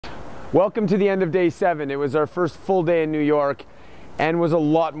Welcome to the end of day 7. It was our first full day in New York and was a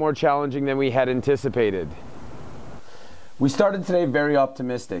lot more challenging than we had anticipated. We started today very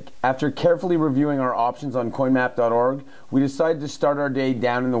optimistic. After carefully reviewing our options on coinmap.org, we decided to start our day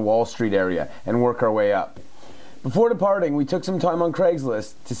down in the Wall Street area and work our way up. Before departing, we took some time on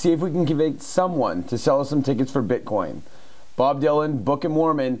Craigslist to see if we can convince someone to sell us some tickets for Bitcoin. Bob Dylan, Book and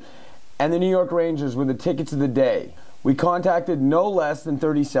Mormon, and the New York Rangers were the tickets of the day. We contacted no less than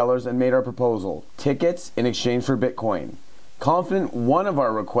 30 sellers and made our proposal: tickets in exchange for Bitcoin. Confident one of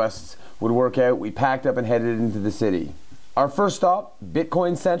our requests would work out, we packed up and headed into the city. Our first stop,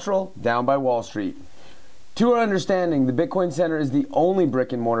 Bitcoin Central, down by Wall Street. To our understanding, the Bitcoin Center is the only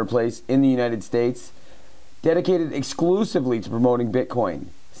brick and mortar place in the United States dedicated exclusively to promoting Bitcoin.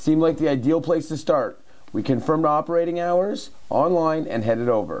 Seemed like the ideal place to start. We confirmed operating hours online and headed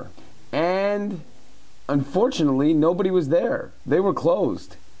over. And unfortunately, nobody was there. They were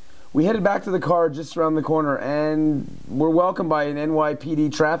closed. We headed back to the car just around the corner and were welcomed by an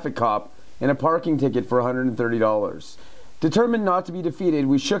NYPD traffic cop and a parking ticket for $130. Determined not to be defeated,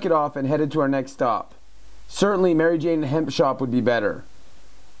 we shook it off and headed to our next stop. Certainly, Mary Jane Hemp Shop would be better.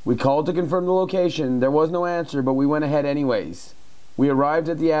 We called to confirm the location. There was no answer, but we went ahead anyways. We arrived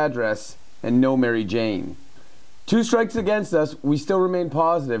at the address and no Mary Jane. 2 strikes against us, we still remained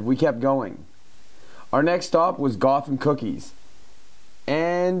positive. We kept going. Our next stop was Gotham Cookies.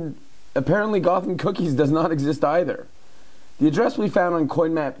 And apparently Gotham Cookies does not exist either. The address we found on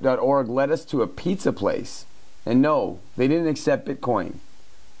coinmap.org led us to a pizza place. And no, they didn't accept Bitcoin.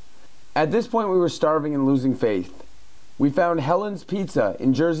 At this point we were starving and losing faith. We found Helen's Pizza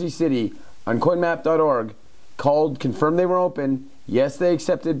in Jersey City on coinmap.org, called, confirmed they were open. Yes, they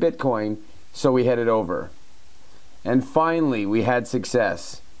accepted Bitcoin, so we headed over. And finally, we had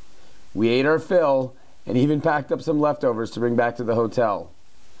success. We ate our fill and even packed up some leftovers to bring back to the hotel.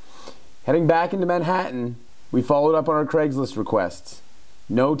 Heading back into Manhattan, we followed up on our Craigslist requests.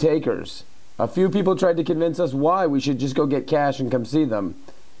 No takers. A few people tried to convince us why we should just go get cash and come see them,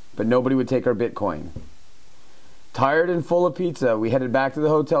 but nobody would take our Bitcoin. Tired and full of pizza, we headed back to the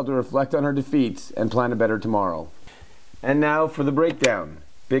hotel to reflect on our defeats and plan a better tomorrow. And now for the breakdown.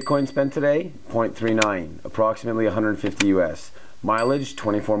 Bitcoin spent today, 0.39, approximately 150 US. Mileage,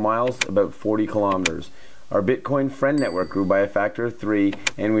 24 miles, about 40 kilometers. Our Bitcoin friend network grew by a factor of 3,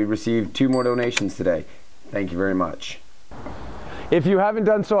 and we received 2 more donations today. Thank you very much. If you haven't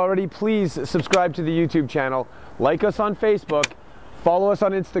done so already, please subscribe to the YouTube channel, like us on Facebook, follow us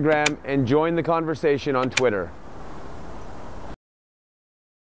on Instagram, and join the conversation on Twitter.